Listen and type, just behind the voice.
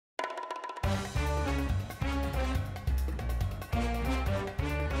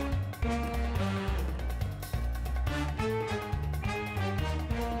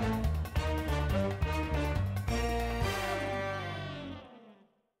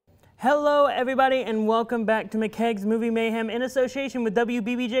Hello everybody and welcome back to McCaig's Movie Mayhem in association with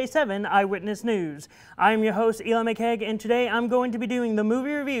WBBJ 7 Eyewitness News. I am your host Eli McCaig and today I'm going to be doing the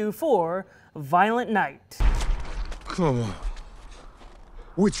movie review for Violent Night. Come on.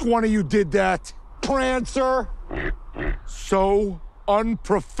 Which one of you did that? Prancer? So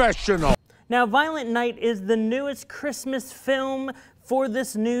unprofessional. Now, Violent Night is the newest Christmas film for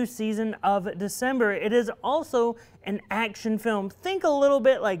this new season of December. It is also an action film. Think a little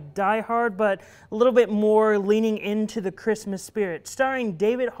bit like Die Hard, but a little bit more leaning into the Christmas spirit. Starring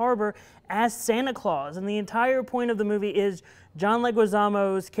David Harbour as Santa Claus, and the entire point of the movie is John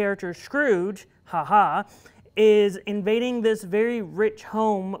Leguizamo's character Scrooge, is invading this very rich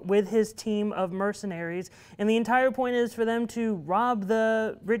home with his team of mercenaries, and the entire point is for them to rob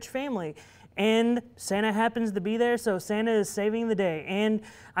the rich family. And Santa happens to be there, so Santa is saving the day. And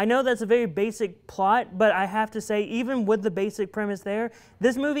I know that's a very basic plot, but I have to say, even with the basic premise there,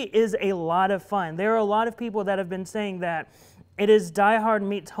 this movie is a lot of fun. There are a lot of people that have been saying that it is Die Hard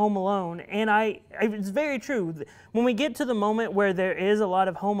meets Home Alone, and it's very true. When we get to the moment where there is a lot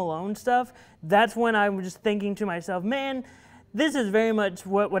of Home Alone stuff, that's when I'm just thinking to myself, man, this is very much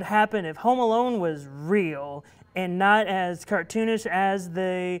what would happen if Home Alone was real and not as cartoonish as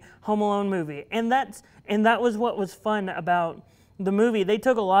the Home Alone movie. And that was what was fun about the movie. They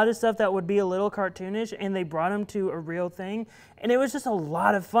took a lot of stuff that would be a little cartoonish and they brought them to a real thing. And it was just a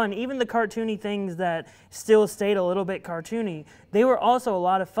lot of fun. Even the cartoony things that still stayed a little bit cartoony, they were also a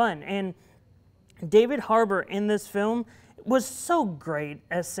lot of fun. And David Harbour in this film was so great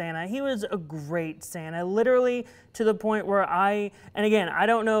as Santa. He was a great Santa, literally to the point where and again, I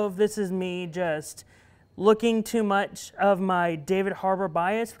don't know if this is me just looking too much of my David Harbour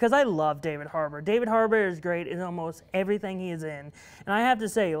bias, because I love David Harbour. David Harbour is great in almost everything he is in. And I have to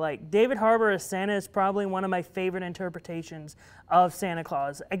say, like, David Harbour as Santa is probably one of my favorite interpretations of Santa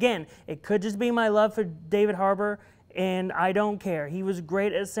Claus. Again, it could just be my love for David Harbour, and I don't care. He was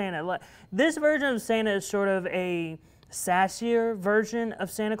great as Santa. This version of Santa is sort of a sassier version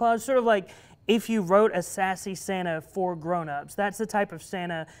of Santa Claus, sort of like if you wrote a sassy Santa for grown-ups. That's the type of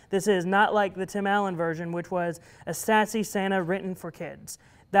Santa this is, not like the Tim Allen version, which was a sassy Santa written for kids.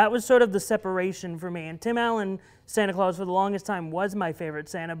 That was sort of the separation for me. And Tim Allen Santa Claus for the longest time was my favorite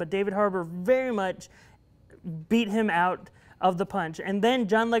Santa, but David Harbour very much beat him out of the punch. And then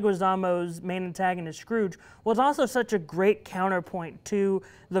John Leguizamo's main antagonist, Scrooge, was also such a great counterpoint to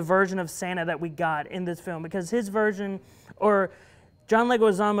the version of Santa that we got in this film, because his version, or John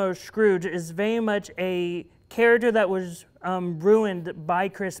Leguizamo's Scrooge, is very much a character that was ruined by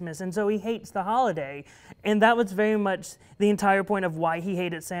Christmas, and so he hates the holiday. And that was very much the entire point of why he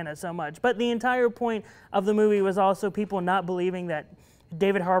hated Santa so much. But the entire point of the movie was also people not believing that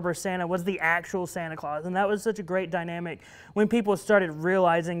David Harbour Santa was the actual Santa Claus, and that was such a great dynamic when people started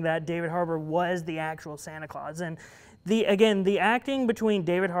realizing that David Harbour was the actual Santa Claus. And again, the acting between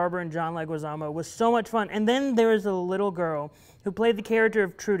David Harbour and John Leguizamo was so much fun. And then there was a little girl who played the character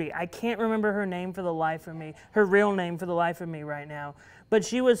of Trudy. I can't remember her name for the life of me, her real name for the life of me right now. But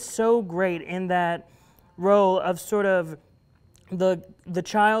she was so great in that role of sort of the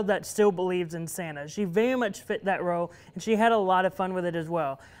child that still believes in Santa. She very much fit that role, and she had a lot of fun with it as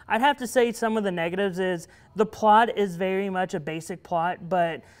well. I'd have to say some of the negatives is the plot is very much a basic plot,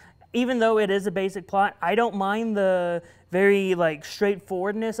 but even though it is a basic plot, I don't mind the very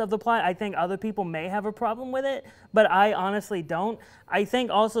straightforwardness of the plot. I think other people may have a problem with it, but I honestly don't. I think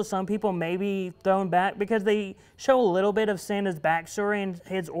also some people may be thrown back because they show a little bit of Santa's backstory and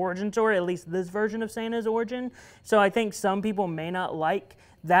his origin story, at least this version of Santa's origin. So I think some people may not like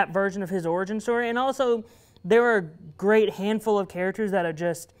that version of his origin story. And also, there are a great handful of characters that are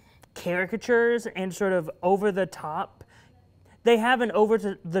just caricatures and sort of over the top. They have an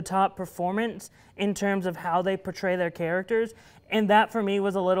over-the-top performance in terms of how they portray their characters, and that for me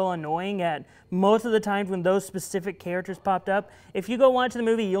was a little annoying at most of the times when those specific characters popped up. If you go watch the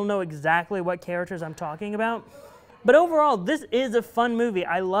movie, you'll know exactly what characters I'm talking about. But overall, this is a fun movie.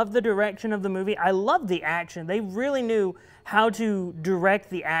 I love the direction of the movie. I love the action. They really knew how to direct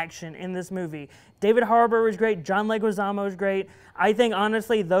the action in this movie. David Harbour was great. John Leguizamo was great. I think,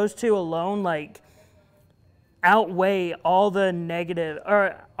 honestly, those two alone, outweigh all the negative,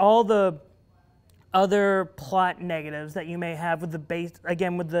 or all the other plot negatives that you may have with the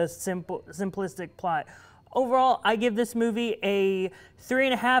with the simplistic plot. Overall, I give this movie a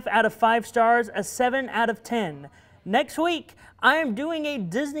 3.5 out of 5 stars, a 7 out of 10. Next week, I am doing a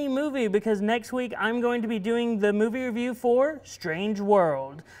Disney movie because next week I'm going to be doing the movie review for Strange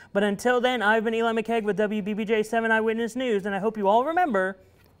World. But until then, I've been Eli McCaig with WBBJ 7 Eyewitness News, and I hope you all remember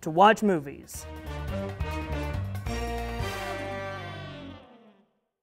to watch movies.